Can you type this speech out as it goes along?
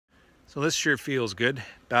So this sure feels good.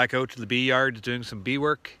 Back out to the bee yard doing some bee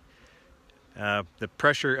work. The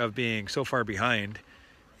pressure of being so far behind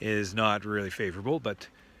is not really favorable, but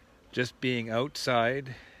just being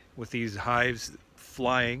outside with these hives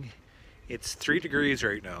flying, it's 3 degrees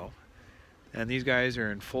right now, and these guys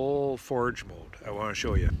are in full forage mode. I want to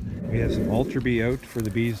show you. We have some ultra bee out for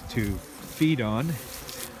the bees to feed on,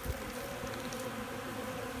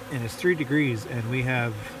 and it's 3 degrees, and we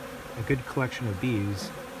have a good collection of bees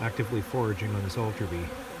actively foraging on this ultra bee,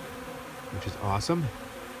 which is awesome.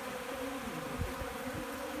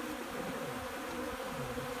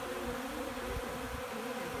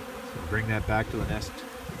 So bring that back to the nest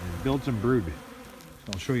and build some brood.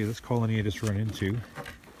 So I'll show you this colony I just run into.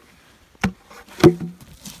 These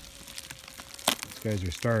guys are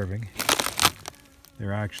starving.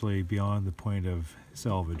 They're actually beyond the point of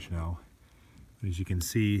salvage now. But as you can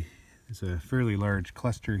see, there's a fairly large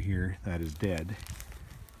cluster here that is dead.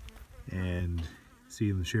 And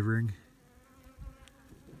see them shivering?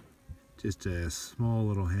 Just a small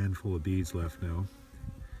little handful of bees left now.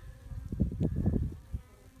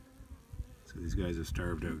 So these guys have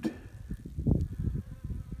starved out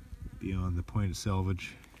beyond the point of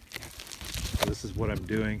salvage. So this is what I'm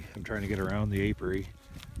doing. I'm trying to get around the apiary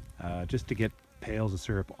just to get pails of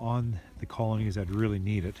syrup on the colonies that really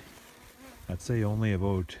need it. I'd say only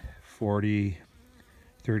about 30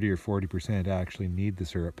 or 40% actually need the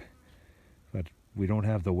syrup. But we don't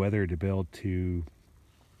have the weather to be able to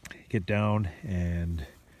get down and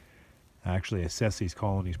actually assess these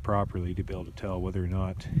colonies properly to be able to tell whether or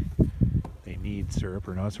not they need syrup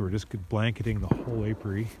or not. So we're just blanketing the whole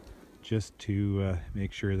apiary just to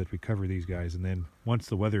make sure that we cover these guys. And then once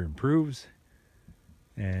the weather improves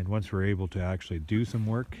and once we're able to actually do some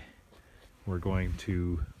work, we're going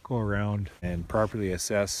to go around and properly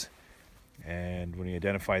assess. And when you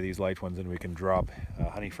identify these light ones, then we can drop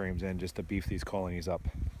honey frames in just to beef these colonies up.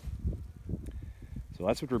 So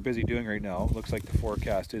that's what we're busy doing right now. Looks like the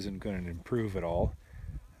forecast isn't going to improve at all.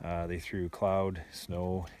 They threw cloud,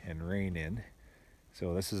 snow, and rain in.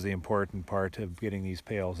 So this is the important part of getting these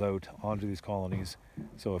pails out onto these colonies.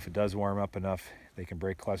 So if it does warm up enough, they can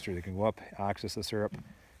break cluster, they can go up, access the syrup,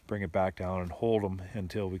 bring it back down, and hold them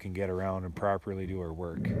until we can get around and properly do our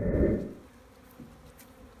work.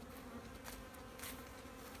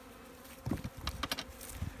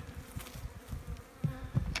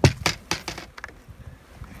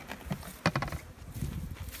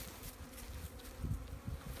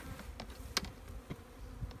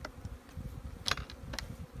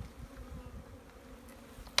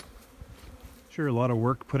 Sure, a lot of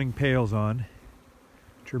work putting pails on.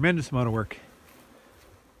 Tremendous amount of work.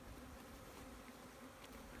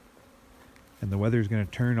 And the weather's going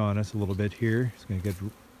to turn on us a little bit here. It's going to get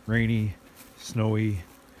rainy, snowy,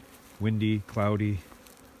 windy, cloudy.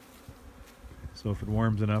 So if it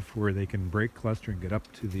warms enough where they can break cluster and get up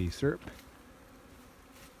to the syrup,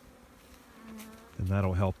 then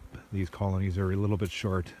that'll help. These colonies are a little bit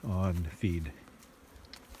short on feed.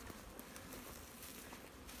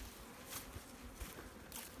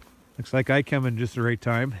 Looks like I come in just the right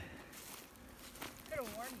time.